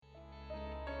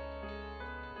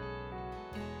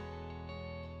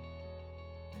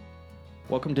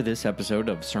Welcome to this episode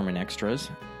of Sermon Extras.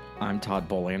 I'm Todd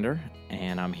Bolander,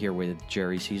 and I'm here with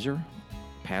Jerry Caesar,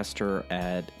 pastor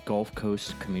at Gulf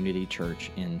Coast Community Church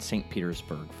in St.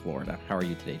 Petersburg, Florida. How are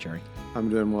you today, Jerry? I'm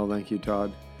doing well, thank you,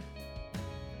 Todd.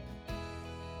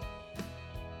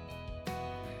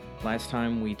 Last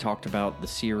time we talked about the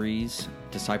series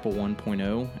Disciple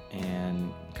 1.0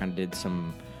 and kind of did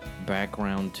some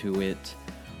background to it,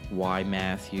 why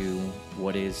Matthew,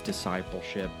 what is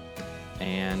discipleship,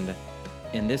 and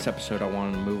in this episode I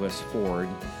wanted to move us forward.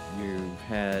 You've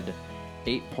had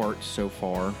 8 parts so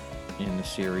far in the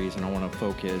series, and I want to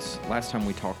focus. Last time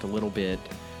we talked a little bit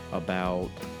about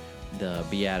the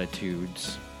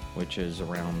Beatitudes, which is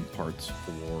around parts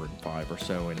 4 and 5 or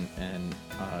so, and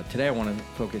today I want to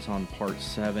focus on parts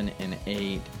 7 and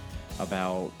 8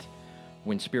 about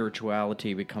when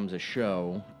spirituality becomes a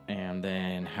show, and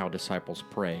then how disciples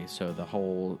pray. So the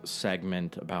whole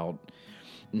segment about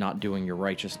not doing your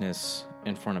righteousness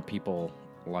in front of people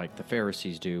like the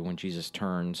Pharisees do when Jesus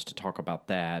turns to talk about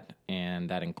that, and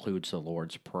that includes the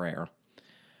Lord's Prayer.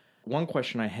 One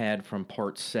question I had from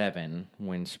part 7,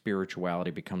 when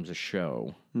spirituality becomes a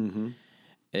show,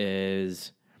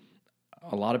 is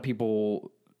a lot of people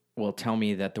will tell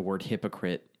me that the word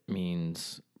hypocrite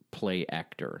means play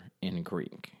actor in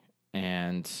Greek.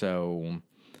 And so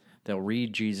they'll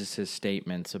read Jesus'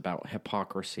 statements about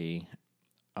hypocrisy,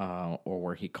 or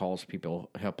where he calls people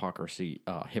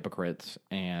hypocrites,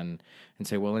 and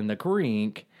say, well, in the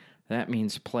Greek, that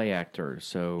means play actor.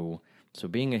 So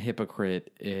being a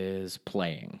hypocrite is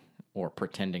playing or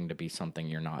pretending to be something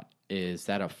you're not. Is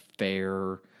that a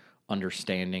fair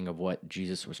understanding of what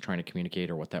Jesus was trying to communicate,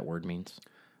 or what that word means?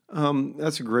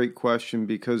 That's a great question,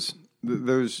 because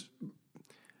there's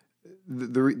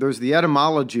the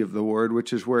etymology of the word,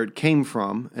 which is where it came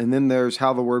from, and then there's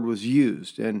how the word was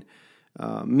used. And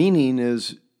meaning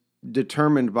is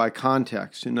determined by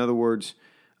context. In other words,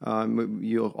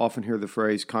 you'll often hear the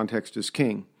phrase, context is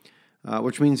king,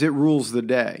 which means it rules the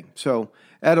day. So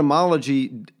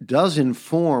etymology does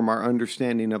inform our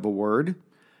understanding of a word,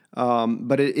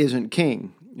 but it isn't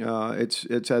king.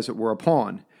 It's as it were a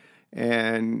pawn.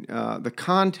 And the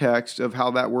context of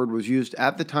how that word was used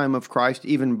at the time of Christ,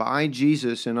 even by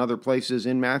Jesus in other places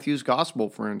in Matthew's gospel,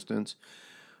 for instance,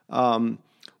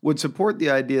 would support the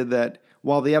idea that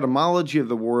while the etymology of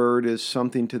the word is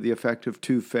something to the effect of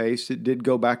two-faced, it did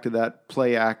go back to that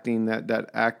play acting, that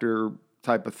actor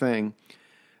type of thing.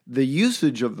 The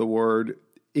usage of the word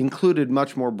included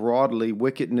much more broadly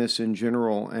wickedness in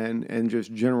general, and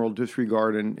just general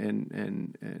disregard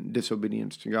and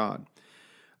disobedience to God.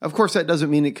 Of course, that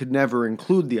doesn't mean it could never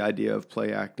include the idea of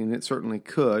play acting. It certainly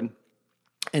could.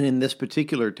 And in this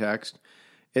particular text,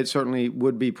 it certainly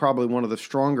would be probably one of the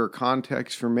stronger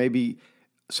contexts for maybe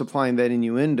supplying that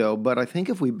innuendo. But I think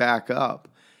if we back up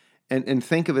and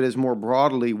think of it as more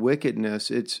broadly wickedness,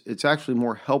 it's actually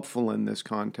more helpful in this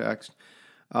context,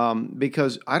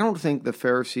 because I don't think the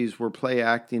Pharisees were play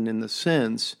acting in the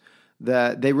sense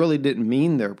that they really didn't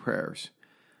mean their prayers.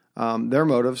 Their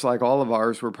motives, like all of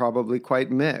ours, were probably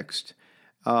quite mixed.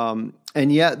 And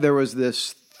yet there was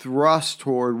this thrust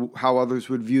toward how others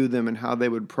would view them and how they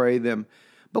would pray them.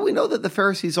 But we know that the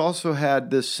Pharisees also had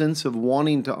this sense of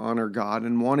wanting to honor God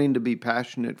and wanting to be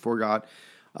passionate for God.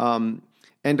 And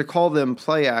to call them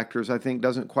play actors, I think,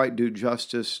 doesn't quite do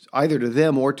justice either to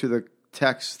them or to the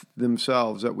texts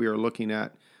themselves that we are looking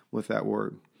at with that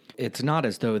word. It's not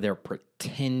as though they're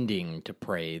pretending to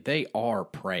pray. They are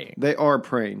praying. They are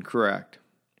praying, correct.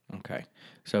 Okay.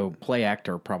 So play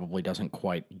actor probably doesn't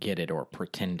quite get it, or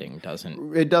pretending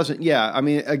doesn't. It doesn't, yeah. I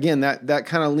mean, again, that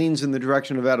kind of leans in the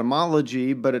direction of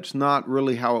etymology, but it's not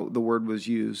really how the word was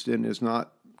used, and is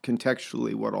not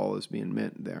contextually what all is being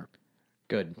meant there.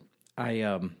 Good. I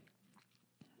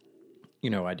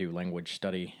do language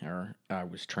study, or I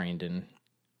was trained in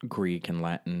Greek and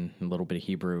Latin, a little bit of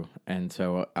Hebrew, and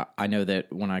so I know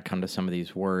that when I come to some of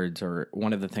these words, or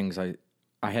one of the things I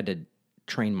had to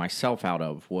train myself out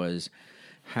of was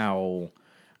how,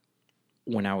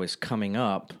 when I was coming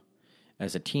up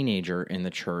as a teenager in the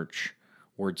church,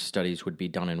 word studies would be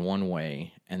done in one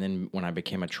way, and then when I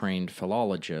became a trained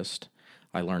philologist,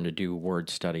 I learned to do word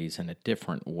studies in a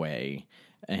different way.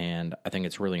 And I think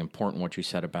it's really important what you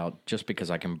said about, just because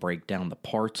I can break down the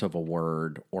parts of a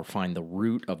word or find the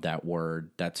root of that word,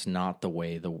 that's not the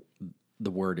way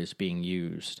the word is being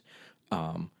used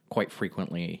quite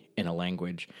frequently in a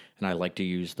language. And I like to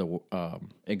use the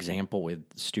example with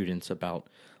students about,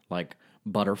 like,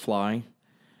 butterfly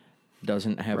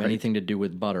doesn't have anything to do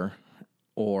with butter,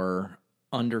 or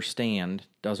understand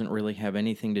doesn't really have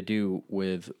anything to do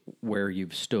with where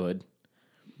you've stood.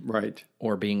 Right.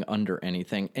 or being under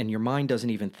anything. And your mind doesn't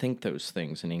even think those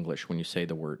things in English when you say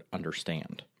the word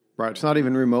understand. Right. It's not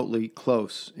even remotely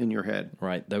close in your head.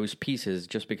 Right. Those pieces,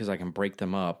 just because I can break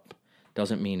them up,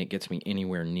 doesn't mean it gets me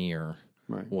anywhere near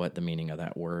what the meaning of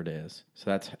that word is.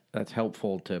 So that's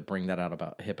helpful to bring that out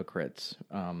about hypocrites,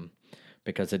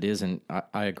 because it isn't.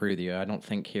 I agree with you. I don't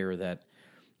think here that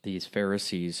these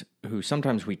Pharisees, who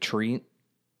sometimes we treat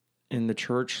in the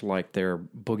church like they're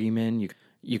boogeymen.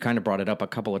 You kind of brought it up a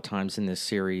couple of times in this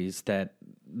series that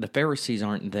the Pharisees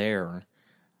aren't there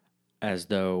as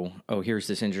though, oh, here's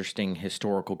this interesting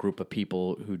historical group of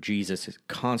people who Jesus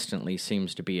constantly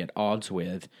seems to be at odds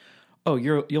with. Oh,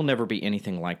 you'll never be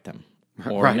anything like them,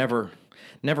 or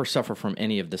never suffer from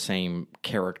any of the same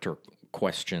character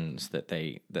questions that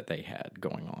they had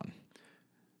going on.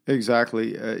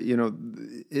 Exactly.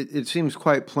 It seems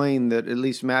quite plain that at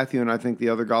least Matthew and I think the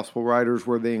other gospel writers,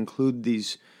 where they include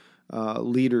these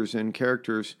leaders and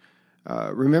characters,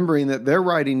 remembering that they're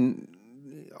writing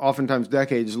oftentimes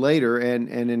decades later, and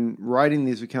in writing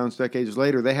these accounts decades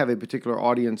later, they have a particular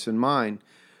audience in mind.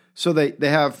 So they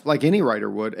have, like any writer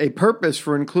would, a purpose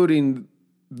for including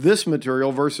this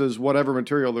material versus whatever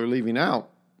material they're leaving out.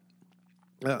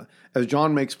 As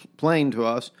John makes plain to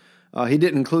us, he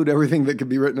didn't include everything that could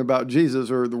be written about Jesus,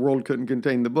 or the world couldn't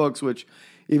contain the books, which,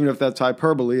 even if that's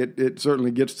hyperbole, it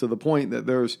certainly gets to the point that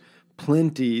there's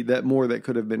plenty more that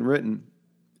could have been written.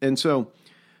 And so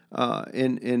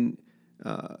in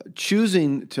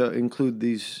choosing to include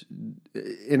these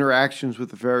interactions with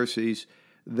the Pharisees,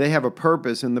 they have a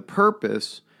purpose, and the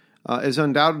purpose is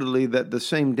undoubtedly that the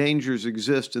same dangers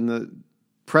exist in the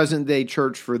present-day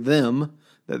church for them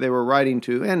that they were writing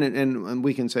to, and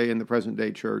we can say in the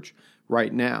present-day church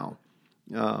right now,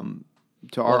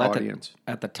 to our audience.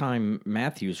 At the time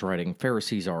Matthew's writing,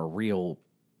 Pharisees are a real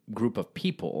group of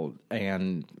people,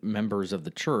 and members of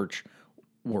the church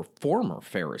were former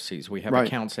Pharisees. We have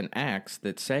accounts in Acts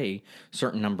that say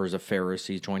certain numbers of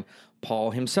Pharisees joined.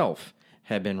 Paul himself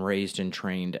had been raised and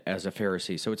trained as a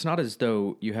Pharisee. So it's not as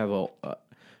though you have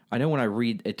I know when I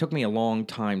read, it took me a long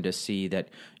time to see that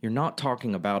you're not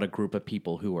talking about a group of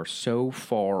people who are so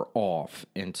far off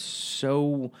and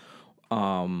so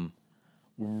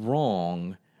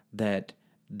wrong that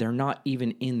they're not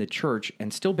even in the church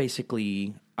and still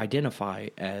basically identify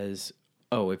as,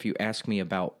 oh, if you ask me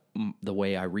about the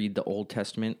way I read the Old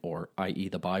Testament, or i.e.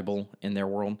 the Bible in their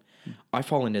world, I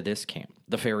fall into this camp,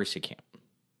 the Pharisee camp.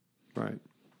 Right.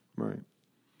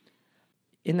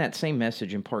 In that same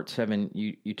message in part 7,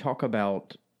 you talk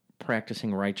about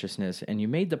practicing righteousness, and you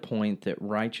made the point that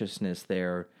righteousness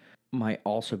there might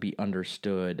also be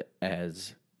understood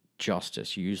as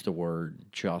justice. You use the word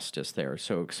justice there.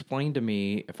 So explain to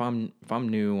me, if I'm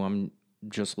new, I'm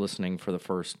just listening for the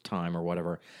first time or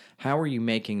whatever, how are you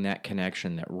making that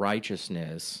connection that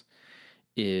righteousness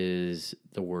is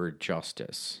the word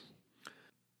justice?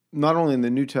 Not only in the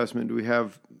New Testament do we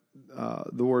have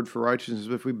the word for righteousness,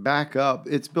 but if we back up,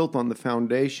 it's built on the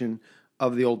foundation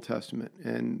of the Old Testament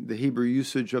and the Hebrew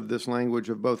usage of this language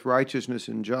of both righteousness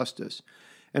and justice.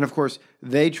 And of course,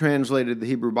 they translated the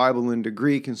Hebrew Bible into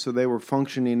Greek, and so they were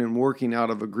functioning and working out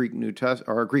of a Greek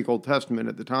or a Greek Old Testament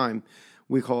at the time.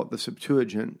 We call it the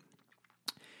Septuagint.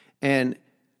 And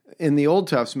in the Old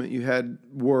Testament, you had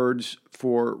words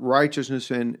for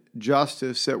righteousness and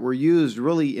justice that were used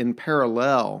really in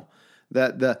parallel.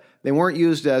 That they weren't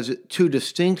used as two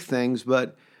distinct things,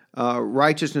 but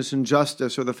righteousness and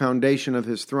justice are the foundation of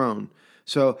his throne.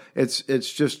 So it's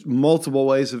just multiple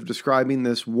ways of describing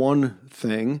this one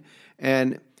thing.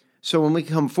 And so when we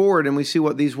come forward and we see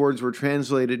what these words were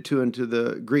translated to into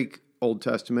the Greek Old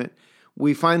Testament,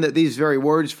 we find that these very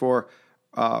words for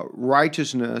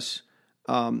righteousness,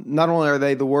 not only are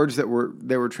they the words that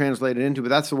they were translated into, but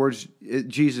that's the words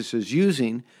Jesus is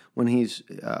using when he's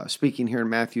speaking here in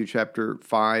Matthew chapter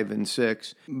 5 and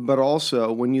 6. But also,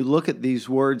 when you look at these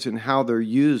words and how they're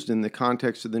used in the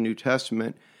context of the New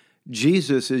Testament,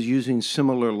 Jesus is using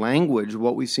similar language,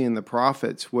 what we see in the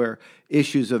prophets, where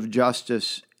issues of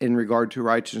justice in regard to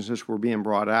righteousness were being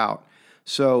brought out.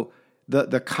 So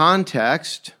the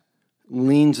context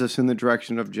leans us in the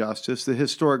direction of justice. The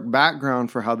historic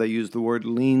background for how they use the word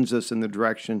leans us in the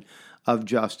direction of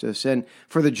justice. And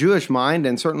for the Jewish mind,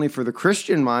 and certainly for the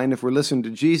Christian mind, if we're listening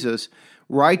to Jesus,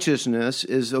 righteousness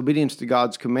is obedience to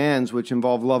God's commands, which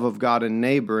involve love of God and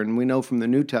neighbor. And we know from the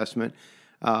New Testament,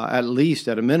 at least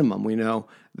at a minimum, we know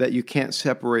that you can't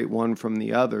separate one from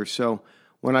the other. So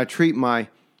when I treat my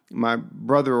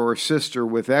brother or sister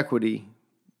with equity,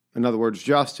 in other words,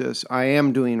 justice, I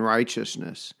am doing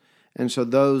righteousness. And so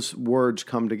those words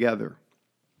come together.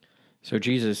 So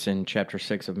Jesus in chapter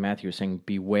 6 of Matthew is saying,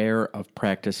 beware of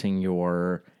practicing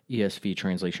your ESV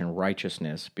translation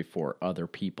righteousness before other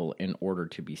people in order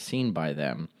to be seen by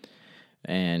them.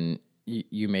 And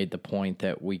you made the point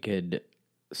that we could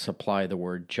supply the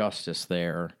word justice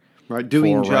there. Right,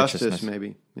 doing justice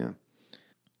maybe, yeah.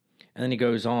 And then he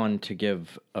goes on to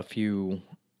give a few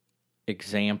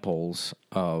examples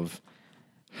of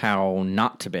how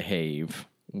not to behave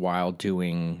while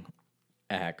doing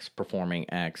acts, performing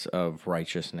acts of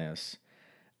righteousness.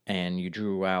 And you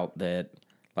drew out that,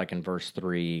 like in verse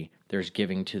 3, there's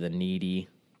giving to the needy,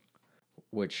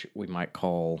 which we might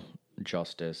call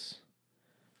justice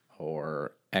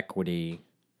or equity.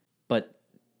 But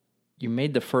you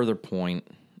made the further point,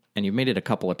 and you made it a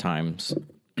couple of times,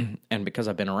 and because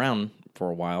I've been around for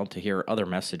a while to hear other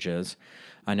messages,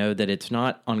 I know that it's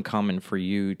not uncommon for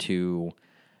you to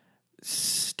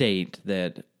state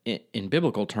that in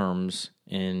biblical terms,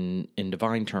 in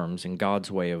divine terms, in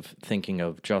God's way of thinking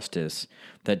of justice,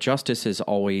 that justice is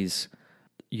always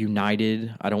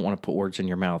united. I don't want to put words in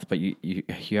your mouth, but you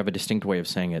have a distinct way of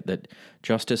saying it, that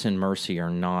justice and mercy are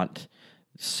not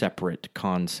separate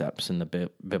concepts in the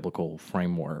biblical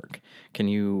framework. Can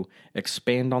you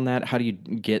expand on that? How do you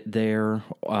get there?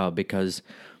 Because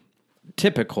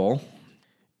typical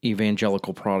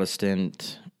evangelical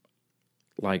Protestant,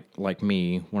 like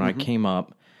me, when I came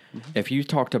up, if you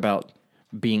talked about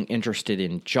being interested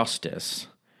in justice,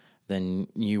 then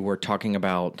you were talking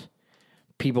about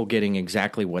people getting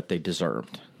exactly what they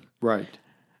deserved. Right.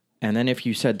 And then if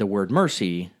you said the word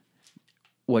mercy,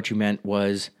 what you meant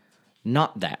was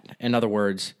not that. In other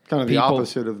words, kind of the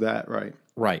opposite of that, right?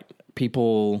 Right.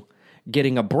 People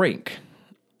getting a break,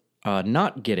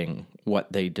 not getting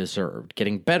what they deserved,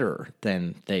 getting better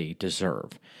than they deserve.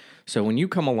 So when you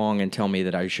come along and tell me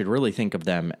that I should really think of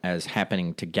them as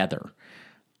happening together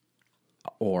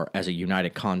or as a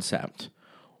united concept,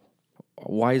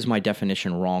 why is my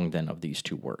definition wrong then of these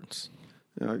two words?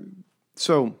 And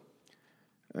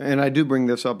I do bring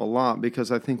this up a lot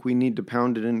because I think we need to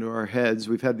pound it into our heads.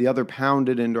 We've had the other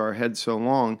pounded into our heads so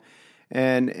long,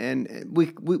 and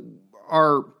we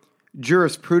our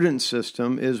jurisprudence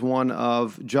system is one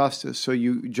of justice. So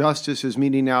justice is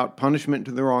meting out punishment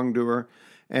to the wrongdoer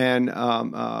and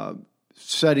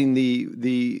setting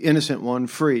the innocent one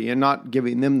free and not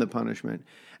giving them the punishment.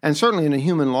 And certainly in a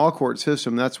human law court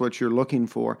system, that's what you're looking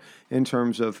for in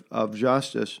terms of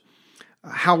justice.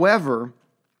 However,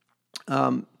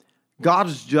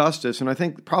 God's justice, and I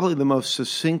think probably the most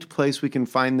succinct place we can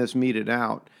find this meted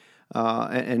out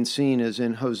and seen is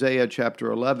in Hosea chapter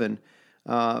 11,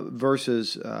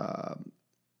 verses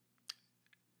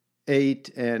 8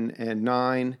 and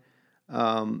 9.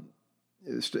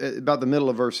 About the middle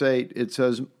of verse 8, it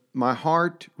says, "My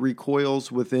heart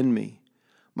recoils within me.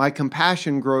 My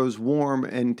compassion grows warm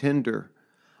and tender.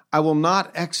 I will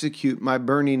not execute my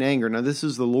burning anger." Now, this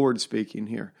is the Lord speaking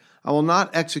here. "I will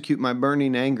not execute my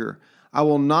burning anger. I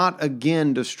will not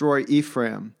again destroy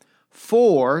Ephraim.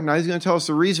 For," now he's going to tell us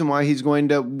the reason why he's going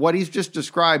to, what he's just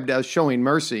described as showing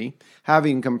mercy,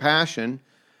 having compassion.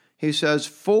 He says,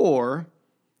 "For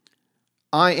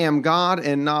I am God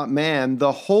and not man,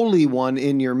 the Holy One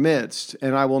in your midst,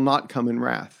 and I will not come in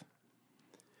wrath."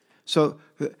 So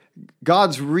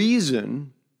God's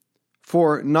reason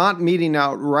for not meting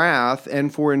out wrath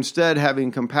and for instead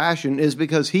having compassion is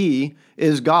because he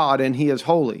is God and he is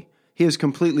holy. He is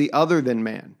completely other than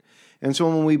man. And so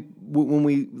when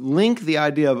we link the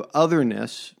idea of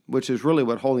otherness, which is really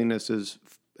what holiness is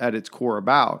at its core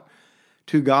about,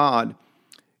 to God,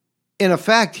 in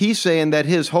effect, he's saying that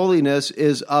his holiness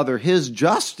is other. His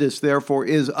justice, therefore,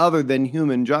 is other than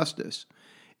human justice.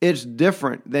 It's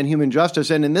different than human justice.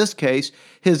 And in this case,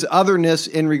 his otherness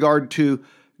in regard to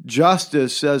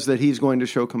justice says that he's going to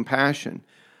show compassion.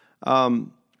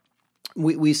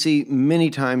 We see many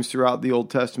times throughout the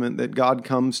Old Testament that God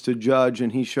comes to judge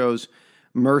and he shows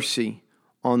mercy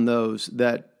on those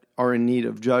that are in need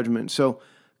of judgment. So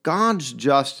God's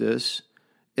justice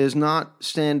is not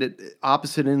stand at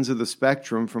opposite ends of the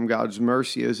spectrum from God's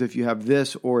mercy as if you have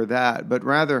this or that, but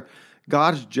rather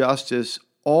God's justice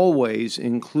always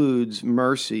includes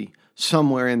mercy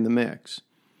somewhere in the mix.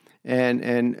 And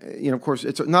you know, of course,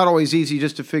 it's not always easy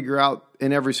just to figure out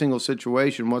in every single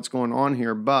situation what's going on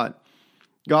here, but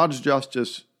God's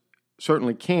justice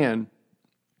certainly can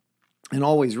and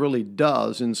always really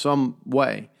does in some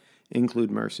way include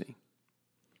mercy.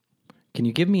 Can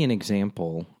you give me an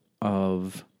example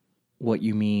of what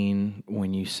you mean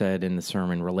when you said in the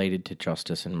sermon related to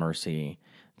justice and mercy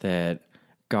that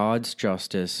God's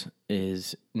justice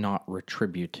is not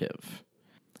retributive?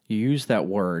 You use that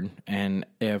word, and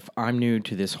if I'm new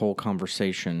to this whole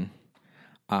conversation,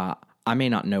 I may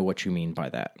not know what you mean by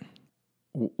that.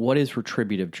 What is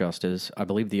retributive justice? I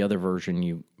believe the other version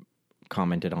you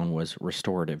commented on was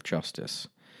restorative justice.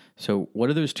 So what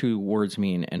do those two words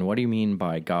mean, and what do you mean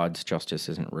by God's justice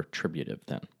isn't retributive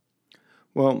then?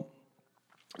 Well,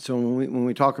 so when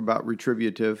we talk about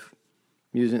retributive,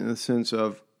 using it in the sense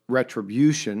of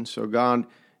retribution, so God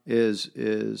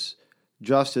is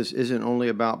justice isn't only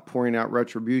about pouring out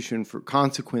retribution for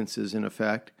consequences, in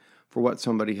effect, for what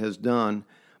somebody has done,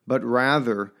 but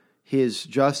rather his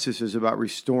justice is about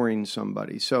restoring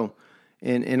somebody. So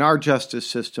in our justice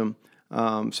system,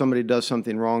 somebody does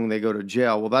something wrong, they go to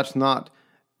jail. Well, that's not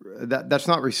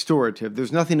restorative.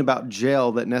 There's nothing about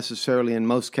jail that necessarily, in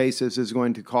most cases, is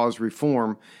going to cause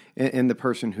reform in the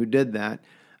person who did that,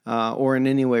 or in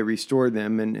any way restore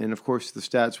them. And of course, the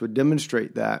stats would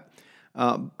demonstrate that.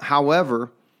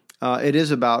 However, it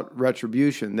is about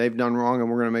retribution. They've done wrong, and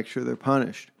we're going to make sure they're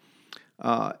punished.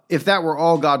 If that were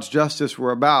all God's justice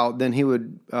were about, then he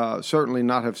would certainly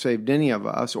not have saved any of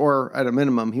us, or at a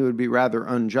minimum, he would be rather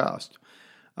unjust.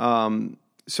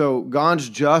 So God's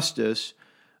justice,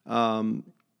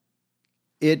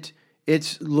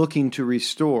 it's looking to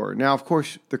restore. Now, of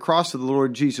course, the cross of the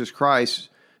Lord Jesus Christ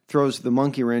throws the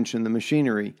monkey wrench in the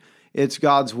machinery. It's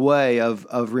God's way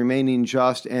of remaining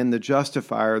just and the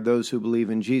justifier of those who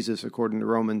believe in Jesus, according to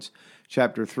Romans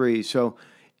chapter 3. So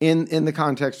in the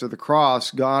context of the cross,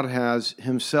 God has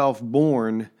himself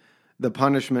borne the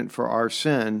punishment for our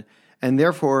sin, and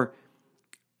therefore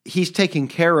he's taking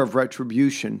care of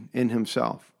retribution in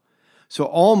himself. So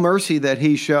all mercy that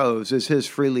he shows is his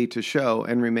freely to show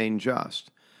and remain just.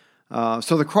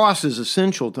 So the cross is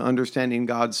essential to understanding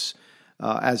God's,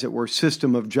 as it were,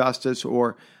 system of justice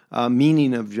or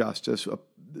meaning of justice.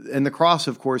 And the cross,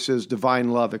 of course, is divine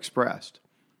love expressed.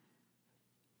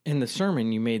 In the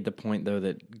sermon, you made the point, though,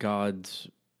 that God's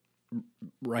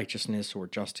righteousness or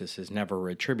justice is never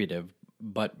retributive,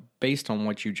 but based on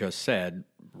what you just said,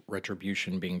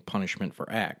 retribution being punishment for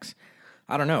acts,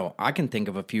 I don't know. I can think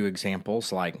of a few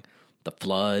examples like the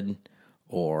flood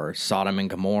or Sodom and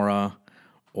Gomorrah,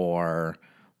 or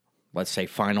let's say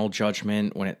final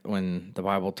judgment when the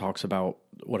Bible talks about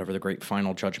whatever the great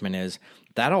final judgment is.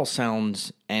 That all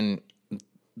sounds, and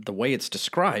the way it's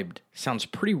described sounds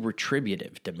pretty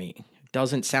retributive to me. It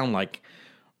doesn't sound like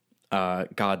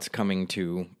God's coming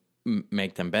to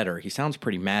make them better. He sounds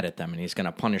pretty mad at them, and he's going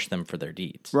to punish them for their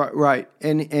deeds. Right.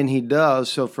 And he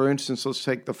does. So, for instance, let's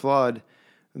take the flood.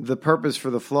 The purpose for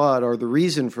the flood, or the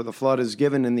reason for the flood, is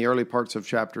given in the early parts of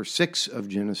chapter 6 of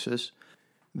Genesis.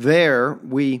 There,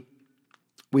 we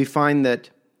find that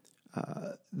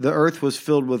the earth was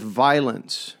filled with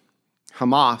violence.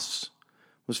 Hamas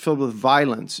was filled with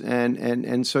violence.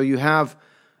 And so you have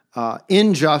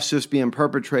injustice being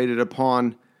perpetrated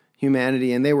upon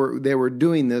humanity, and they were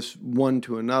doing this one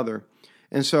to another.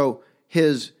 And so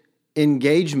his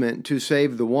engagement to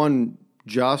save the one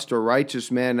just or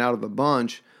righteous man out of the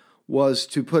bunch was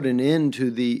to put an end to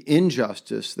the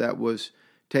injustice that was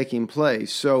taking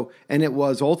place. So, and it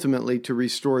was ultimately to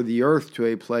restore the earth to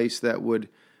a place that would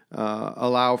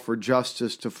allow for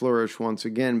justice to flourish once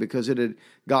again, because it had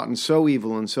gotten so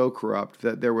evil and so corrupt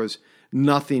that there was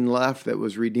nothing left that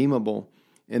was redeemable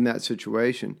in that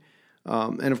situation.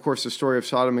 And of course, the story of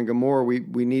Sodom and Gomorrah,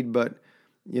 we need but,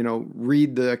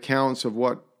 read the accounts of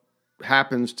what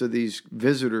happens to these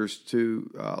visitors to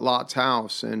Lot's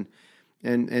house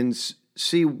and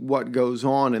see what goes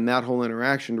on in that whole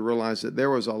interaction to realize that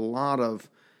there was a lot of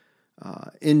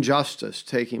injustice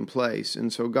taking place.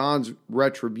 And so God's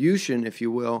retribution, if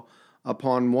you will,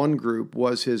 upon one group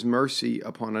was his mercy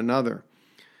upon another.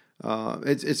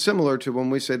 It's similar to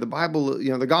when we say the Bible,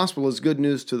 the gospel is good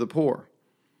news to the poor.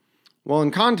 Well,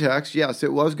 in context, yes,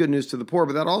 it was good news to the poor,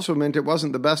 but that also meant it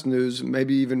wasn't the best news.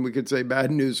 Maybe even we could say bad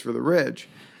news for the rich,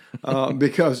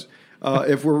 because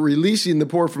if we're releasing the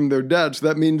poor from their debts,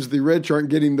 that means the rich aren't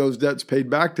getting those debts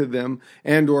paid back to them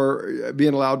and or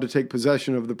being allowed to take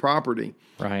possession of the property.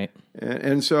 Right.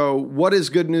 And so what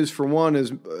is good news for one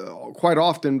is quite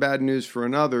often bad news for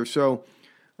another. So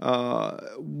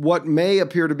what may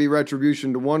appear to be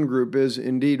retribution to one group is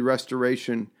indeed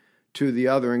restoration to the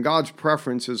other. And God's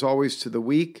preference is always to the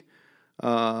weak,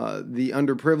 the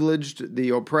underprivileged, the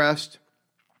oppressed,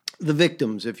 the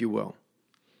victims, if you will.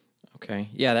 Okay.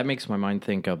 Yeah, that makes my mind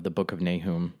think of the book of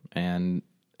Nahum, and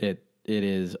it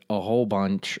is a whole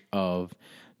bunch of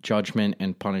judgment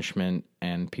and punishment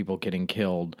and people getting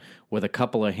killed with a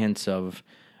couple of hints of,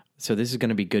 so this is going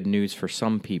to be good news for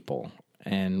some people.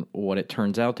 And what it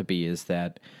turns out to be is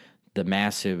that the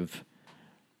massive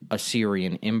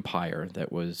Assyrian Empire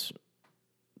that was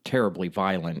terribly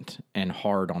violent and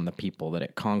hard on the people that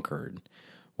it conquered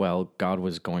well, God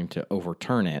was going to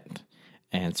overturn it.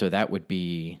 And so that would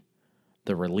be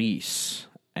the release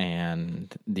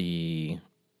and the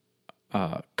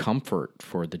comfort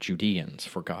for the Judeans,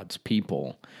 for God's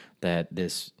people, that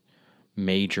this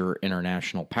major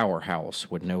international powerhouse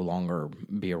would no longer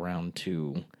be around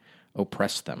to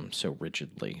oppress them so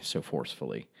rigidly, so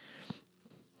forcefully.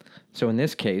 So in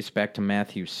this case, back to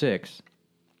Matthew 6,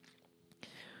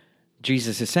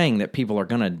 Jesus is saying that people are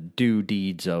going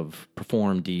to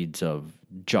perform deeds of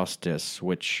justice,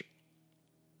 which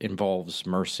involves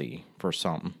mercy for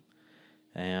some.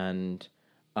 And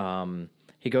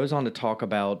he goes on to talk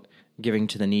about giving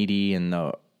to the needy and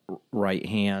the right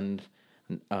hand,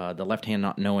 the left hand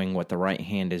not knowing what the right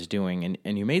hand is doing.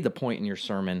 And you made the point in your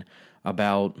sermon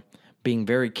about being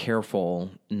very careful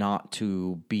not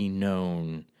to be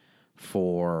known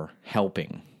for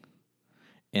helping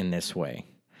in this way.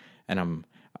 And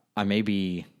I may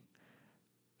be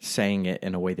saying it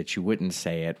in a way that you wouldn't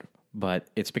say it, but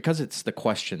it's because it's the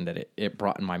question that it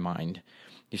brought in my mind.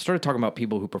 You started talking about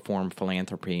people who perform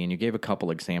philanthropy, and you gave a couple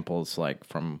examples, like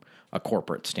from a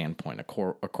corporate standpoint. A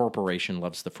corporation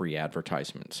loves the free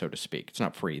advertisement, so to speak. It's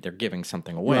not free. They're giving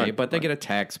something away, right, but they get a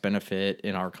tax benefit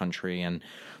in our country, and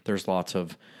there's lots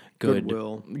of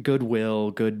goodwill,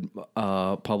 good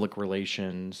public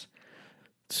relations.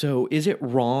 So is it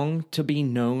wrong to be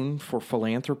known for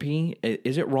philanthropy?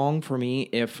 Is it wrong for me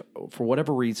if, for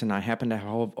whatever reason, I happen to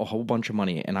have a whole bunch of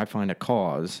money and I find a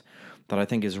cause that I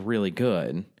think is really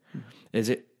good? Is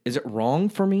it wrong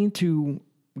for me to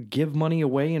give money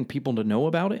away and people to know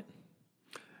about it?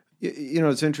 You know,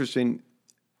 it's interesting.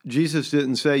 Jesus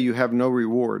didn't say you have no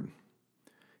reward.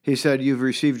 He said you've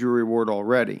received your reward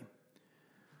already.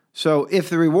 So if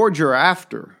the reward you're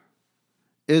after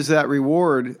is that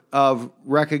reward of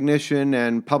recognition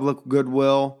and public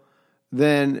goodwill,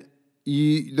 then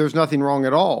there's nothing wrong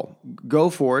at all. Go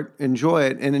for it, enjoy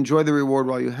it, and enjoy the reward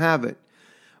while you have it.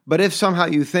 But if somehow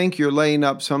you think you're laying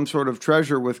up some sort of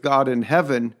treasure with God in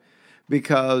heaven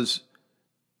because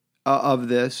of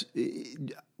this,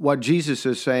 what Jesus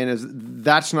is saying is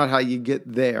that's not how you get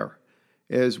there,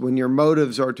 is when your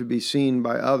motives are to be seen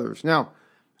by others. Now,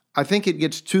 I think it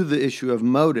gets to the issue of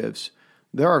motives.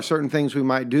 There are certain things we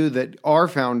might do that are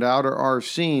found out or are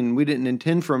seen. We didn't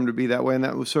intend for them to be that way, and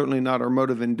that was certainly not our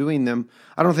motive in doing them.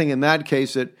 I don't think in that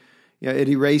case it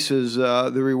erases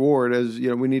the reward as,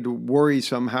 we need to worry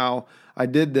somehow I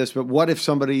did this, but what if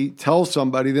somebody tells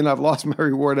somebody, then I've lost my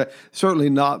reward?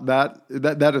 Certainly not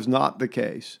that is not the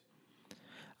case.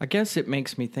 I guess it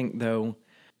makes me think, though,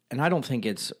 and I don't think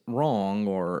it's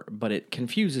wrong, but it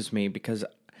confuses me because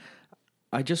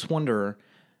I just wonder,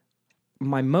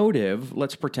 my motive,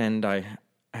 let's pretend I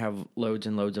have loads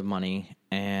and loads of money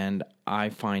and I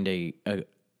find a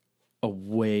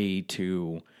way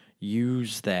to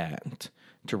use that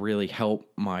to really help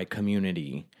my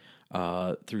community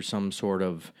through some sort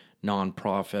of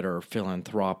nonprofit or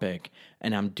philanthropic,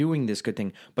 and I'm doing this good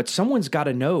thing, but someone's got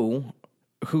to know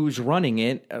who's running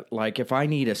it. Like if I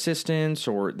need assistance,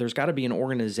 or there's got to be an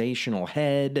organizational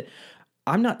head.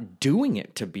 I'm not doing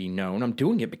it to be known. I'm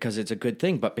doing it because it's a good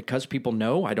thing, but because people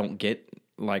know, I don't get,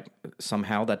 like,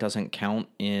 somehow that doesn't count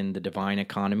in the divine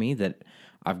economy that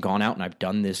I've gone out and I've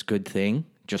done this good thing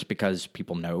just because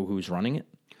people know who's running it.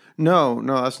 No,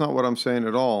 that's not what I'm saying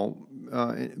at all.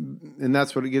 And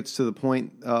that's what it gets to the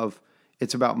point of,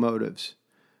 it's about motives.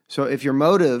 So if your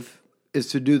motive is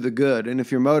to do the good, and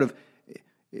if your motive,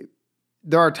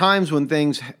 there are times when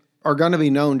things are going to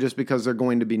be known just because they're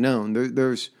going to be known.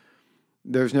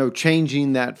 There's no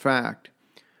changing that fact.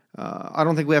 I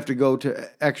don't think we have to go to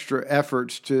extra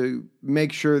efforts to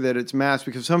make sure that it's masked,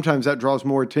 because sometimes that draws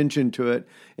more attention to it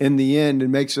in the end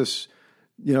and makes us,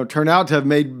 turn out to have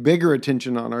made bigger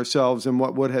attention on ourselves than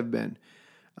what would have been.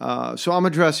 So I'm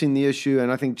addressing the issue,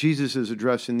 and I think Jesus is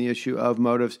addressing the issue of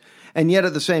motives. And yet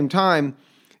at the same time,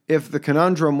 if the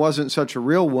conundrum wasn't such a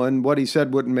real one, what he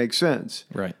said wouldn't make sense.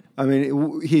 Right. I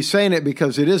mean, he's saying it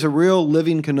because it is a real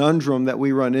living conundrum that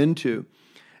we run into.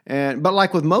 But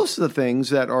like with most of the things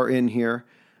that are in here,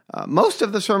 most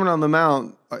of the Sermon on the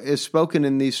Mount is spoken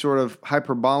in these sort of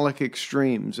hyperbolic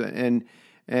extremes.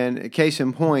 And case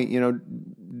in point,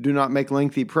 do not make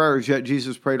lengthy prayers, yet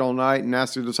Jesus prayed all night and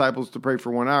asked the disciples to pray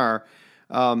for 1 hour.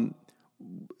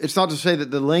 It's not to say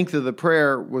that the length of the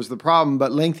prayer was the problem,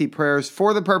 but lengthy prayers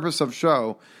for the purpose of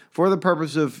show, for the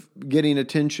purpose of getting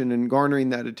attention and garnering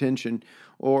that attention.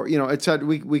 Or, it said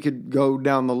we could go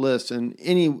down the list, and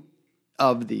any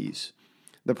of these.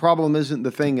 The problem isn't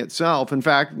the thing itself. In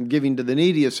fact, giving to the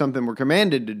needy is something we're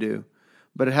commanded to do.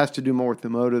 but it has to do more with the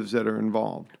motives that are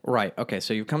involved. Right. Okay.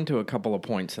 So you've come to a couple of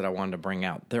points that I wanted to bring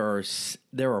out. There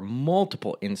are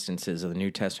multiple instances of the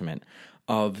New Testament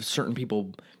of certain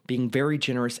people being very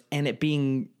generous, and it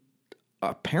being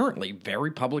apparently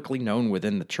very publicly known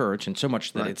within the church, and so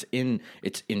much that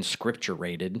it's in Scripture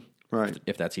rated. Right.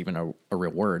 If that's even a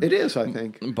real word. It is, I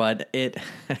think. But it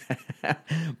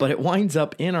winds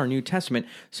up in our New Testament.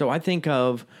 So I think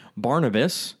of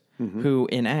Barnabas, who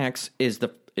in Acts is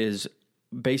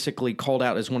basically called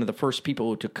out as one of the first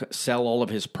people to sell all of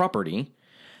his property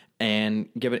and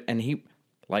give it, and he,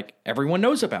 like, everyone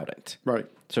knows about it. Right.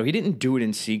 So he didn't do it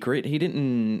in secret. He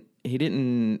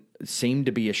didn't seem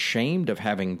to be ashamed of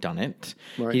having done it.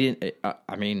 Right. He didn't.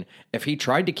 I mean, if he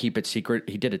tried to keep it secret,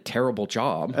 he did a terrible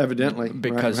job. Evidently,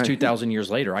 because right. 2,000 years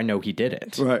later, I know he did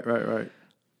it. Right.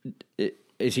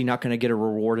 Is he not going to get a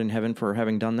reward in heaven for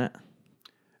having done that?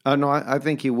 No, I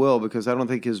think he will, because I don't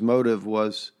think his motive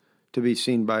was to be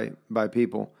seen by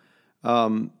people.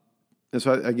 And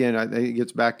so again, I think it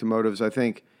gets back to motives. I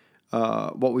think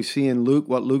what we see in Luke,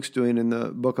 what Luke's doing in the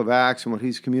book of Acts, and what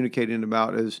he's communicating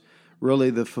about is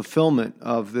really the fulfillment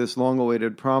of this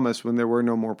long-awaited promise when there were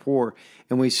no more poor.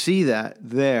 And we see that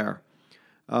there.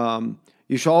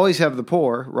 You shall always have the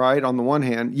poor, right, on the one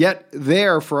hand, yet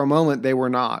there for a moment they were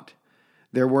not.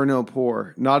 There were no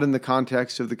poor, not in the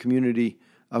context of the community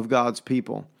of God's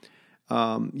people.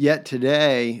 Yet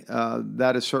today,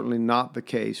 that is certainly not the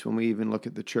case when we even look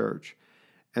at the church.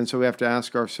 And so we have to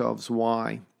ask ourselves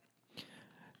why.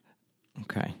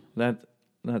 Okay,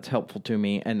 that's helpful to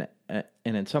me, and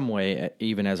in some way,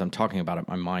 even as I'm talking about it,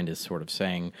 my mind is sort of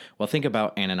saying, well, think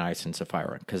about Ananias and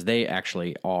Sapphira, because they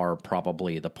actually are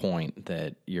probably the point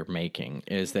that you're making,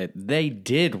 is that they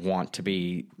did want to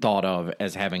be thought of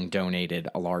as having donated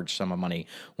a large sum of money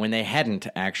when they hadn't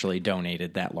actually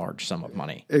donated that large sum of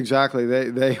money. Exactly,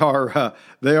 they are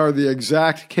the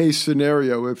exact case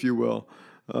scenario, if you will,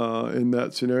 in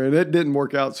that scenario, and it didn't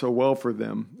work out so well for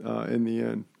them in the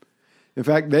end. In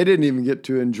fact, they didn't even get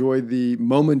to enjoy the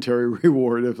momentary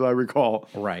reward, if I recall.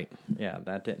 Right. Yeah,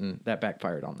 that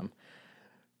backfired on them.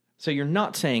 So you're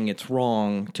not saying it's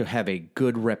wrong to have a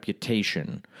good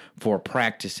reputation for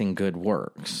practicing good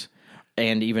works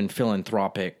and even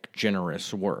philanthropic,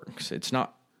 generous works. It's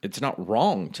not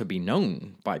wrong to be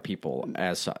known by people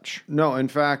as such. No, in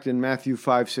fact, in Matthew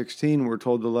 5:16, we're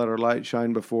told to let our light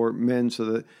shine before men so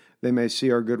that they may see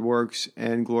our good works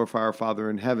and glorify our Father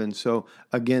in heaven. So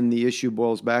again, the issue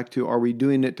boils back to, are we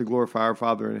doing it to glorify our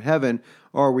Father in heaven,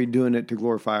 or are we doing it to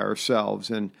glorify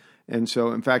ourselves? And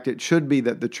so, in fact, it should be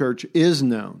that the church is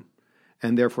known,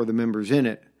 and therefore the members in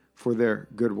it, for their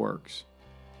good works.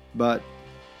 But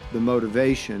the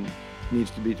motivation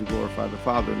needs to be to glorify the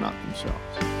Father, not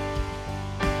themselves.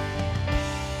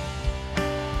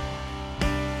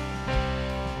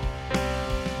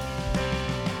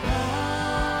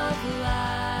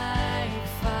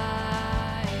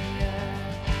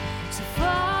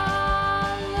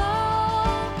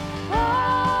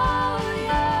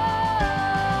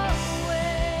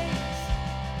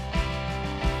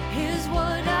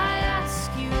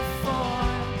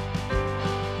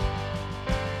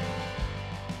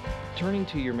 Turning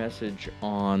to your message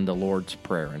on the Lord's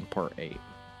Prayer in part 8.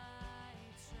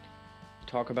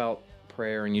 Talk about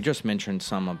prayer, and you just mentioned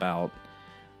some about,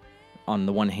 on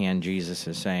the one hand, Jesus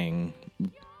is saying,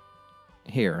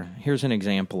 here's an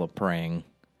example of praying.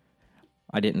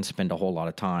 I didn't spend a whole lot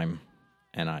of time,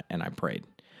 and I prayed.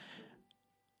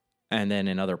 And then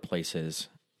in other places,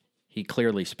 he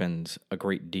clearly spends a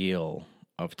great deal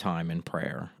of time in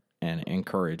prayer and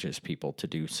encourages people to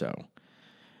do so.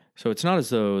 So it's not as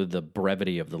though the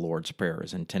brevity of the Lord's Prayer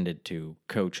is intended to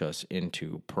coach us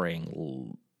into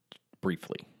praying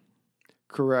briefly.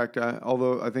 Correct.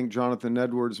 Although I think Jonathan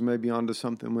Edwards may be onto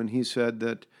something when he said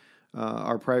that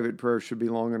our private prayers should be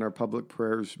long and our public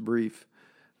prayers brief.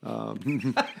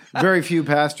 Very few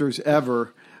pastors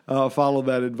ever follow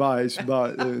that advice,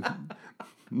 but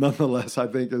nonetheless, I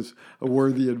think is a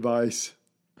worthy advice.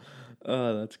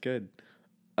 Oh, that's good.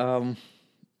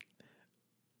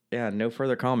 Yeah, no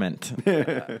further comment.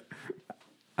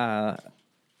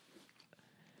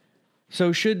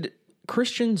 So should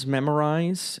Christians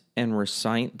memorize and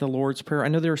recite the Lord's Prayer? I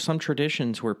know there are some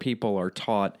traditions where people are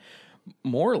taught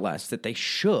more or less that they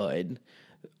should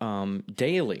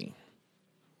daily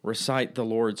recite the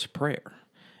Lord's Prayer.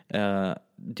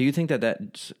 Do you think that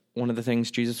that's one of the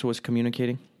things Jesus was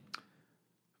communicating?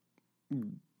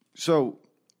 So,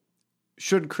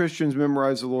 should Christians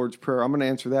memorize the Lord's Prayer? I'm going to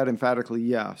answer that emphatically,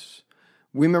 yes.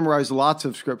 We memorize lots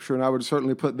of Scripture, and I would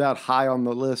certainly put that high on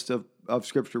the list of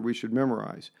Scripture we should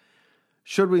memorize.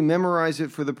 Should we memorize it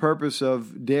for the purpose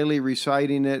of daily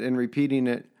reciting it and repeating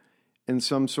it in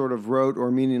some sort of rote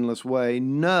or meaningless way?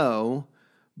 No,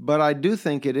 but I do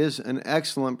think it is an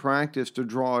excellent practice to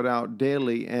draw it out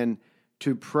daily and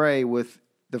to pray with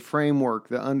the framework,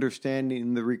 the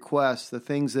understanding, the requests, the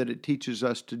things that it teaches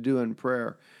us to do in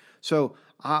prayer. So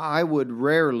I would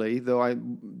rarely, though I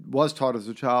was taught as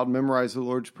a child, memorize the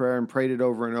Lord's Prayer and prayed it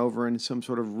over and over in some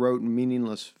sort of rote and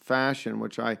meaningless fashion,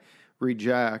 which I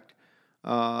reject.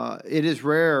 It is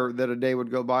rare that a day would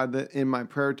go by that in my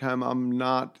prayer time I'm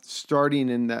not starting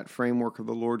in that framework of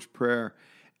the Lord's Prayer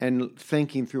and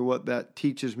thinking through what that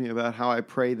teaches me about how I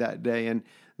pray that day and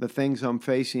the things I'm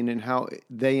facing and how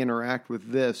they interact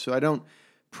with this. So I don't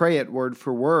pray it word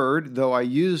for word, though I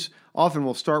often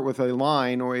will start with a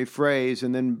line or a phrase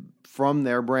and then from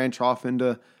there branch off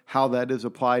into how that is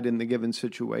applied in the given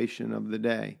situation of the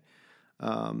day.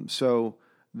 So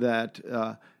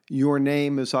that your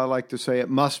name, as I like to say, it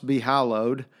must be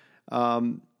hallowed,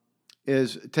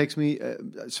 it takes me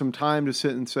some time to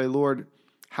sit and say, Lord,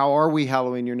 how are we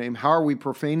hallowing your name? How are we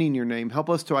profaning your name? Help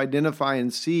us to identify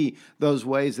and see those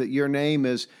ways that your name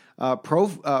is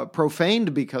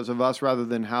profaned because of us rather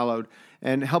than hallowed.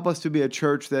 And help us to be a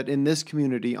church that in this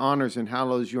community honors and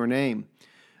hallows your name.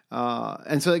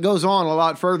 And so it goes on a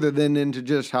lot further than into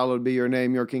just hallowed be your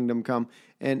name, your kingdom come.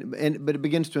 But it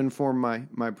begins to inform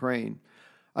my praying.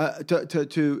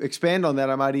 To expand on that,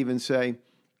 I might even say,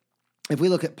 if we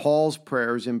look at Paul's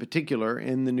prayers in particular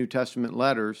in the New Testament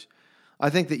letters, I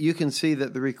think that you can see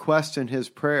that the requests in his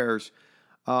prayers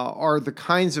are the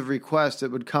kinds of requests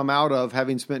that would come out of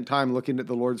having spent time looking at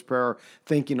the Lord's Prayer,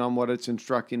 thinking on what it's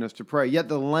instructing us to pray. Yet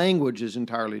the language is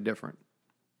entirely different.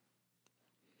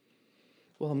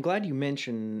 Well, I'm glad you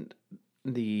mentioned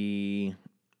the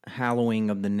hallowing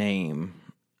of the name,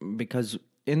 because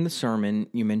in the sermon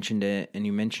you mentioned it, and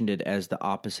you mentioned it as the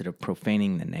opposite of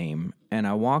profaning the name. And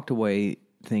I walked away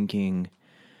thinking,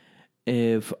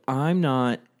 if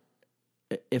I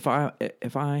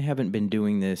haven't been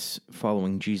doing this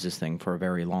following Jesus thing for a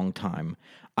very long time,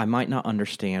 I might not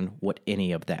understand what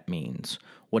any of that means.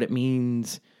 What it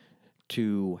means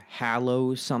to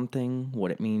hallow something,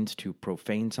 what it means to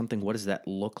profane something, what does that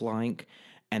look like?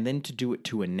 And then to do it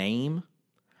to a name,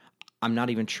 I'm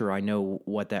not even sure I know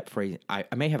what that phrase, I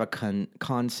may have a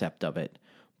concept of it,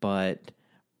 but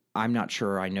I'm not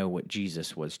sure I know what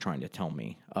Jesus was trying to tell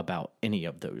me about any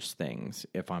of those things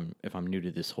if I'm new to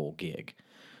this whole gig.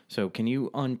 So can you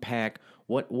unpack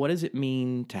what does it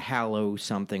mean to hallow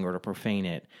something or to profane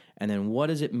it, and then what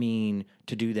does it mean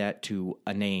to do that to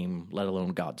a name, let alone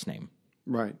God's name?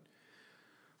 Right.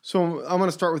 So I'm going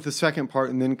to start with the second part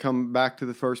and then come back to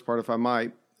the first part if I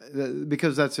might,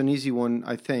 because that's an easy one,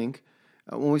 I think.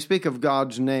 When we speak of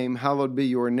God's name, hallowed be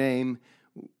your name,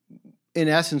 in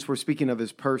essence, we're speaking of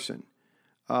his person.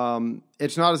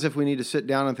 It's not as if we need to sit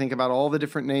down and think about all the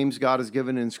different names God has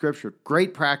given in Scripture.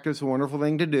 Great practice, a wonderful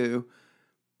thing to do,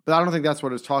 but I don't think that's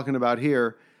what it's talking about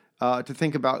here, to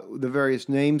think about the various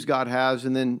names God has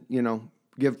and then,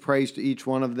 give praise to each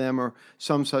one of them or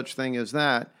some such thing as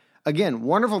that. Again,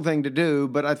 wonderful thing to do,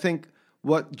 but I think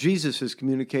what Jesus is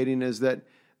communicating is that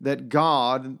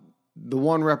God, the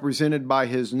one represented by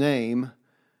his name,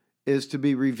 is to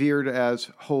be revered as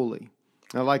holy.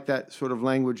 I like that sort of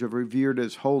language of revered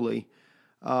as holy,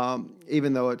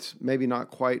 even though it's maybe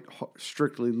not quite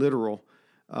strictly literal.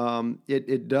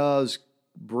 It does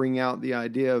bring out the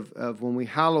idea of when we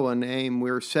hallow a name,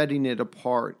 we're setting it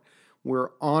apart. We're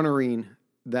honoring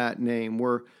that name.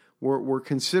 We're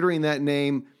considering that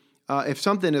name. If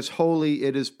something is holy,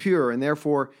 it is pure, and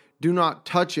therefore do not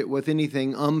touch it with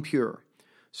anything impure.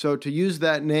 So to use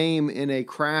that name in a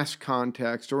crass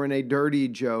context or in a dirty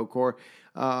joke or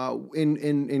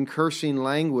in cursing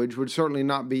language would certainly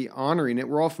not be honoring it.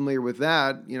 We're all familiar with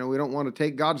that. We don't want to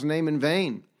take God's name in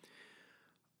vain.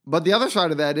 But the other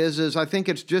side of that is I think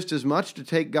it's just as much to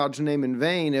take God's name in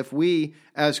vain if we,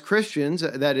 as Christians,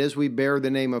 that is, we bear the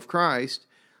name of Christ,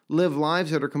 live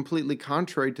lives that are completely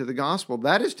contrary to the gospel.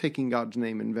 That is taking God's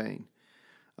name in vain.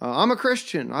 I'm a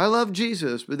Christian. I love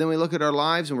Jesus. But then we look at our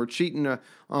lives and we're cheating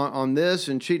on this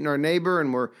and cheating our neighbor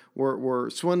and we're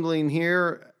swindling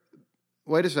here.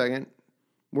 Wait a second.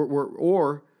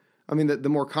 The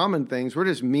more common things, we're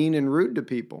just mean and rude to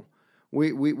people.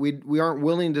 We aren't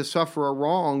willing to suffer a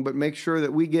wrong, but make sure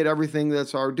that we get everything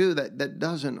that's our due. That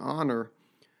doesn't honor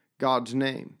God's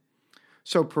name.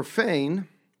 So profane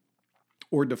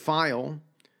or defile,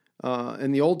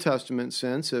 in the Old Testament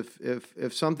sense,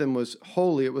 if something was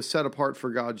holy, it was set apart for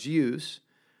God's use.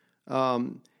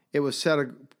 It was set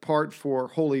apart for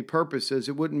holy purposes.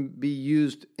 It wouldn't be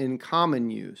used in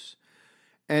common use.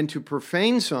 And to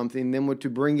profane something then would to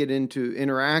bring it into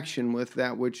interaction with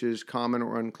that which is common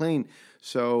or unclean.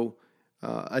 So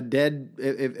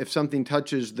if something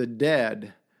touches the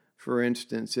dead, for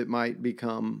instance, it might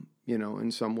become,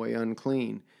 in some way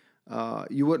unclean.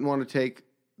 You wouldn't want to take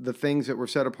the things that were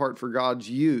set apart for God's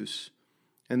use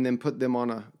and then put them on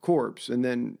a corpse and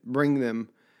then bring them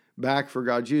back for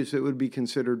God's use. It would be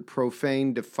considered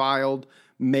profane, defiled,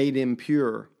 made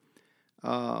impure.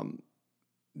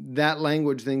 That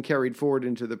language then carried forward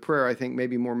into the prayer, I think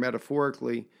maybe more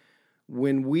metaphorically,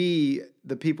 when we,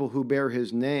 the people who bear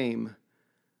his name,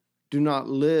 do not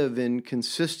live in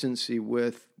consistency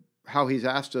with how he's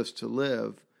asked us to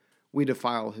live, we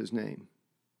defile his name.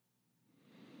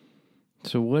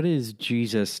 So what is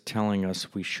Jesus telling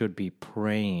us we should be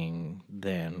praying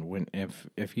then?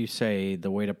 If you say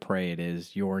the way to pray it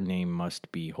is your name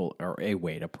must be holy, or a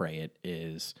way to pray it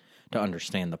is, to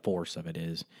understand the force of it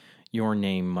is, your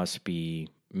name must be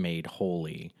made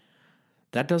holy.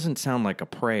 That doesn't sound like a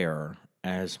prayer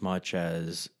as much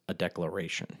as a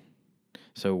declaration.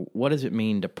 So what does it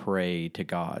mean to pray to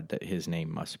God that his name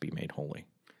must be made holy?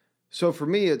 So for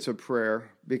me, it's a prayer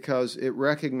because it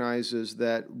recognizes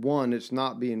that, one, it's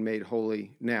not being made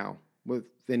holy now with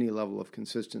any level of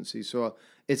consistency. So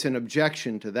it's an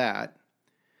objection to that.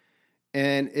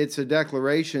 And it's a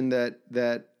declaration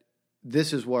that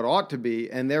this is what ought to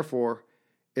be, and therefore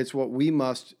it's what we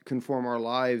must conform our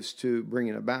lives to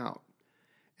bringing about.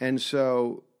 And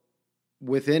so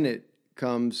within it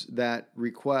comes that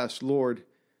request, Lord,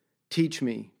 teach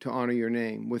me to honor your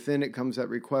name. Within it comes that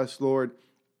request, Lord,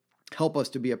 help us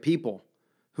to be a people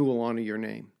who will honor your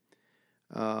name.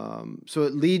 So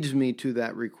it leads me to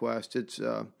that request. It's,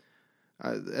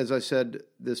 as I said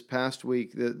this past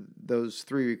week, those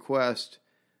three requests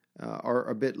are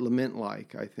a bit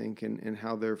lament-like, I think, in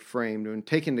how they're framed. And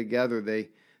taken together, they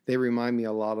remind me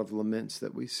a lot of laments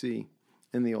that we see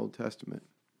in the Old Testament.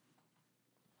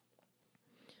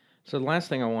 So the last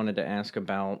thing I wanted to ask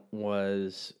about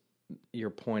was your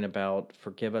point about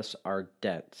forgive us our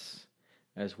debts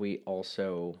as we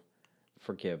also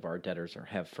forgive our debtors or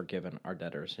have forgiven our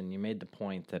debtors. And you made the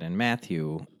point that in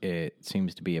Matthew, it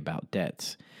seems to be about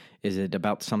debts. Is it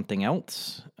about something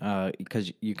else?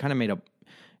 Because you kind of made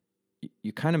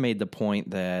the point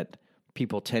that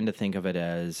people tend to think of it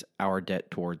as our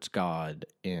debt towards God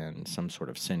in some sort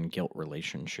of sin-guilt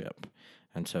relationship.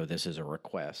 And so this is a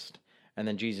request. And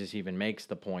then Jesus even makes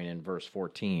the point in verse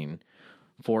 14,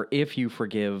 for if you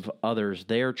forgive others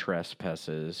their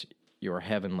trespasses, your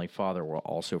heavenly Father will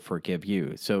also forgive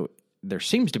you. So there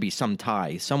seems to be some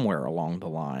tie somewhere along the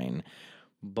line.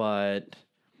 But,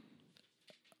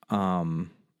 and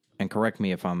correct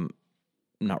me if I'm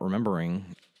not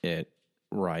remembering it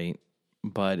right,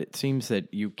 but it seems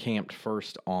that you camped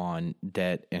first on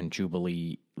debt and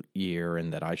Jubilee year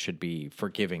and that I should be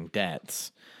forgiving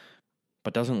debts.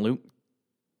 But doesn't Luke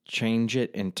change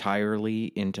it entirely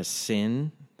into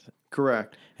sin?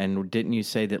 Correct. And didn't you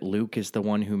say that Luke is the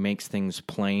one who makes things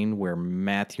plain where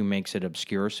Matthew makes it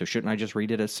obscure? So shouldn't I just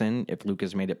read it as sin if Luke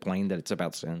has made it plain that it's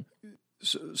about sin?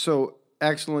 So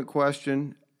excellent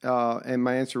question. And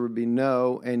my answer would be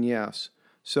no and yes.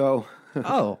 So...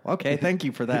 Oh, okay. Thank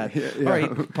you for that. Yeah. All right.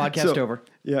 Podcast over.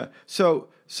 Yeah. So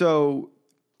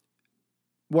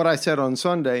what I said on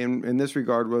Sunday in this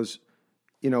regard was,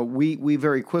 we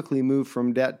very quickly move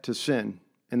from debt to sin.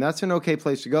 And that's an okay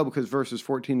place to go because verses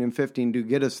 14 and 15 do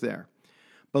get us there.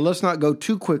 But let's not go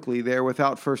too quickly there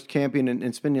without first camping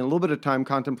and spending a little bit of time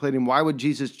contemplating why would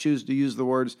Jesus choose to use the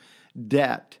words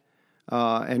debt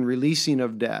and releasing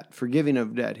of debt, forgiving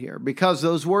of debt here. Because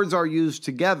those words are used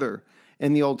together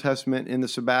in the Old Testament in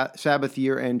the Sabbath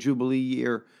year and Jubilee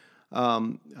year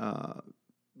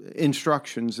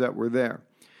instructions that were there.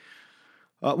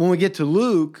 When we get to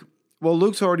Luke,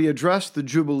 Luke's already addressed the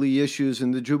Jubilee issues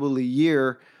in the Jubilee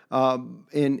year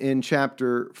in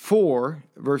chapter 4,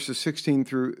 verses 16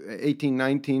 through 18,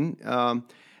 19.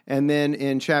 And then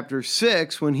in chapter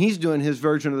 6, when he's doing his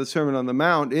version of the Sermon on the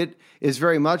Mount, it is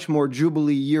very much more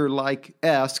Jubilee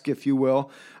year-like-esque, if you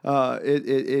will.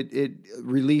 It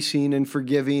releasing and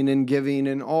forgiving and giving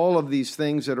and all of these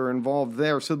things that are involved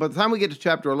there. So by the time we get to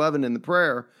chapter 11 in the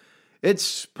prayer,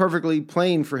 it's perfectly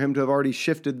plain for him to have already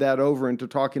shifted that over into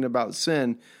talking about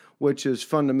sin, which is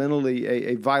fundamentally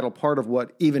a vital part of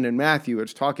what, even in Matthew,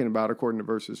 it's talking about according to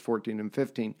verses 14 and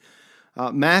 15.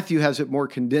 Matthew has it more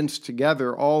condensed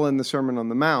together, all in the Sermon on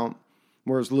the Mount,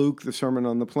 whereas Luke, the Sermon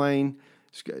on the Plain,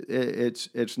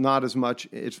 it's not as much.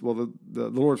 The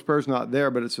Lord's Prayer is not there,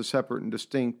 but it's a separate and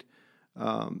distinct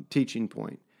teaching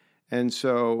point. And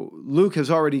so Luke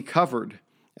has already covered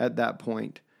at that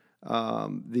point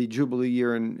the Jubilee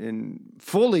year in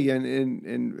fully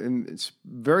and it's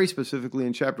very specifically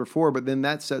in chapter 4, but then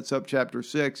that sets up chapter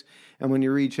 6. And when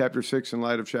you read chapter 6 in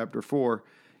light of chapter 4,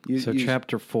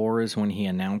 chapter 4 is when he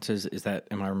announces,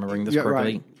 am I remembering this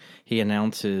correctly? Right. He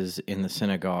announces in the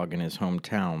synagogue in his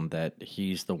hometown that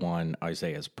he's the one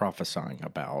Isaiah is prophesying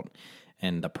about.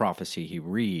 And the prophecy he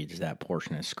reads, that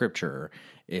portion of scripture,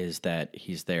 is that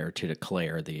he's there to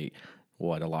declare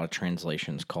what a lot of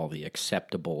translations call the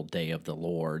acceptable day of the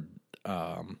Lord.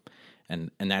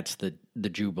 And that's the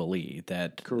Jubilee,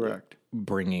 that correct,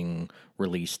 bringing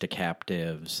release to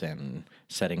captives and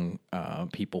setting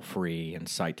people free and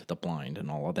sight to the blind and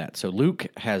all of that. So Luke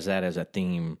has that as a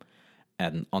theme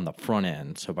and on the front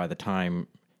end. So by the time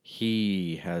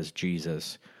he has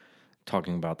Jesus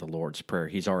talking about the Lord's Prayer,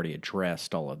 he's already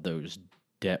addressed all of those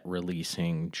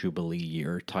debt-releasing Jubilee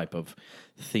year type of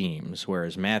themes,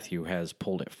 whereas Matthew has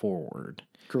pulled it forward.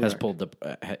 Correct.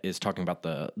 Is talking about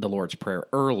the Lord's Prayer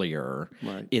earlier,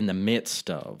 right, in the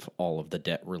midst of all of the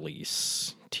debt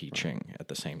release teaching at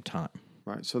the same time.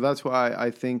 Right. So that's why I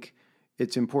think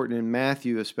it's important in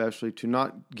Matthew especially to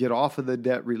not get off of the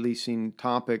debt releasing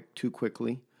topic too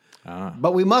quickly.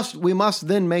 But we must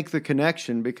then make the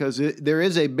connection, because there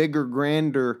is a bigger,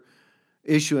 grander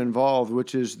issue involved,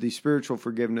 which is the spiritual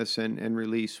forgiveness and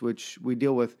release, which we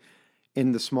deal with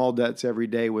in the small debts every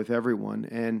day with everyone.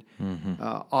 And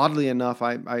oddly enough,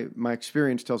 my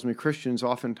experience tells me Christians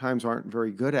oftentimes aren't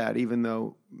very good at, even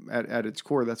though at its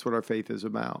core, that's what our faith is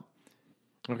about.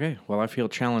 Okay, well, I feel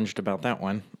challenged about that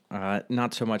one.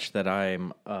 Not so much that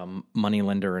I'm a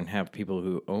moneylender and have people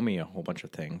who owe me a whole bunch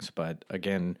of things, but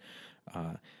again,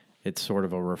 it's sort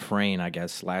of a refrain, I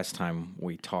guess. Last time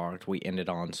we talked, we ended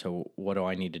on, so what do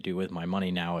I need to do with my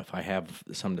money now if I have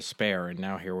some to spare? And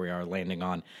now here we are landing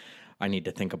on, I need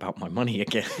to think about my money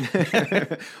again.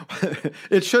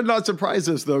 It should not surprise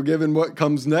us, though, given what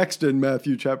comes next in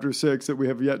Matthew chapter 6 that we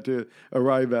have yet to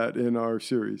arrive at in our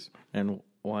series. And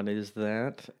what is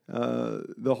that?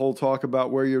 The whole talk about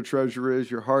where your treasure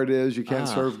is, your heart is. You can't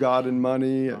serve God and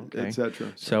money, okay,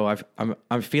 etc. So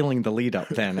I'm feeling the lead up.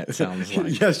 Then it sounds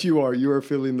like. Yes, you are. You are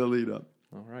feeling the lead up.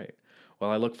 All right. Well,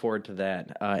 I look forward to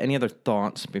that. Any other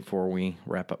thoughts before we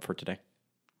wrap up for today?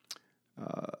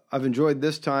 I've enjoyed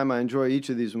this time. I enjoy each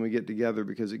of these when we get together,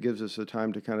 because it gives us a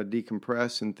time to kind of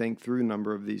decompress and think through a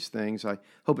number of these things. I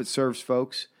hope it serves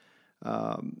folks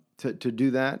to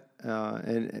do that,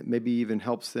 and maybe even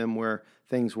helps them where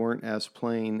things weren't as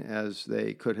plain as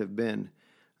they could have been.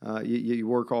 You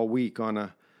work all week on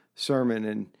a sermon,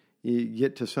 and you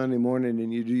get to Sunday morning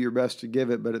and you do your best to give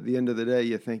it, but at the end of the day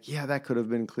you think, yeah, that could have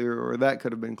been clearer, or that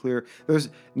could have been clearer. There's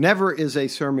never is a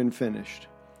sermon finished.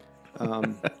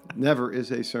 Never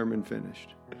is a sermon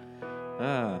finished.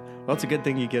 Well, it's a good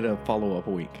thing you get a follow-up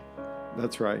week.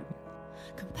 That's right.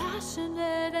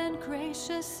 Compassionate and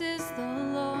gracious is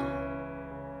the Lord.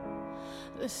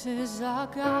 This is our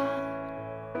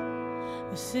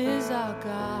God. This is our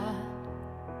God.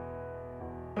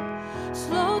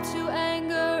 Slow to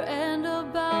anger and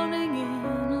abounding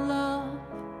in love.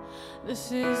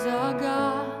 This is our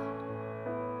God.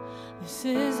 This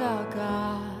is our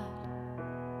God.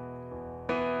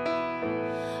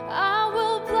 I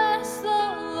will bless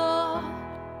the Lord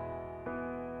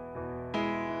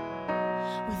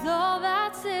with all